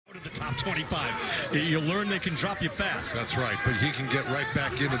top 25. You learn they can drop you fast. That's right, but he can get right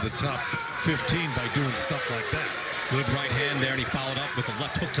back into the top 15 by doing stuff like that. Good right hand there, and he followed up with a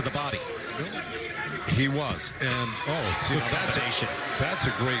left hook to the body. He was, and see, that's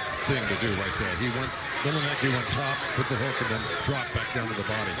a great thing to do right there. Mielnicki went top with the hook and then dropped back down to the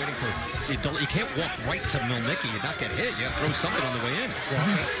body. Waiting for you can't walk right to Mielnicki and not get hit. You got to throw something on the way in. Well,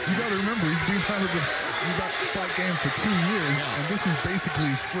 you got to remember, he's been out of the fight game for 2 years, and this is basically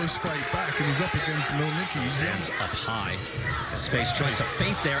his first fight back, and he's up against Mielnicki. His hands up high. His face tries to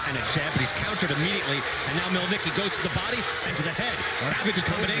feint there, and a jab, but he's countered immediately. And now Mielnicki goes to the body and to the head. Savage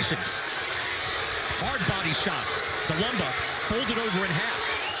combinations. Hard body shots. DeLomba folded over in half.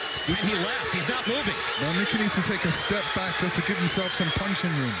 And he laughs. He's not moving. Mielnicki needs to take a step back just to give himself some punching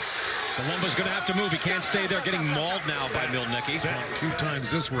room. DeLomba's going to have to move. He can't stay there. Getting mauled now by Mielnicki. 2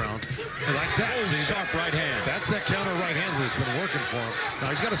 times this round. And like that. Sharp right hand. That's that counter right hand that's been working for him. Now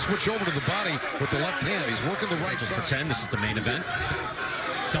he's got to switch over to the body with the left hand. He's working the right side. For 10, this is the main event.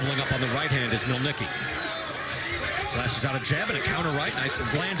 Doubling up on the right hand is Mielnicki. Flashes out a jab and a counter right. Nice and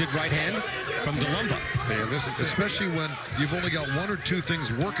landed right hand from DeLomba. Yeah, this is especially when you've only got 1 or 2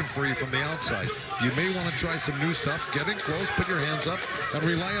 things working for you from the outside. You may want to try some new stuff. Get in close, put your hands up, and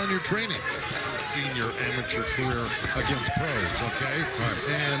rely on your training. Senior amateur career against pros, okay? Right.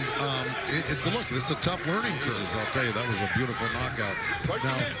 And look, this is a tough learning curve. I'll tell you, that was a beautiful knockout.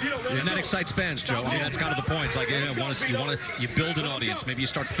 Now, and that excites fans, Joe. I mean, that's kind of the point. It's like, you build an audience. Maybe you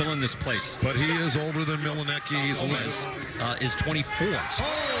start filling this place. But he is older than Mielnicki. Is 24. Now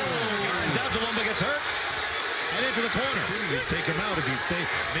DeLomba gets hurt. And into the corner. He'd take him out if he stayed.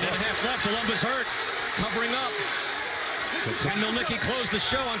 Minute and a half left. DeLomba's hurt. Covering up. And Mielnicki closed the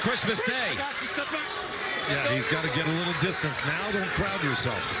show on Christmas Day. Yeah, he's got to get a little distance now. Don't crowd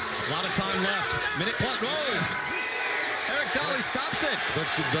yourself. A lot of time left. Minute plus. Whoa! Eric Dolly stops it.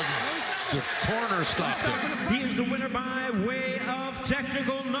 The corner stopped him. He is the winner by way of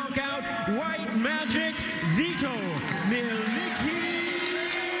technical knockout. White Magic, Vito Mielnicki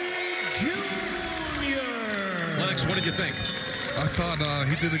Jr. Lennox, what did you think? I thought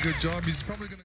he did a good job. He's probably going to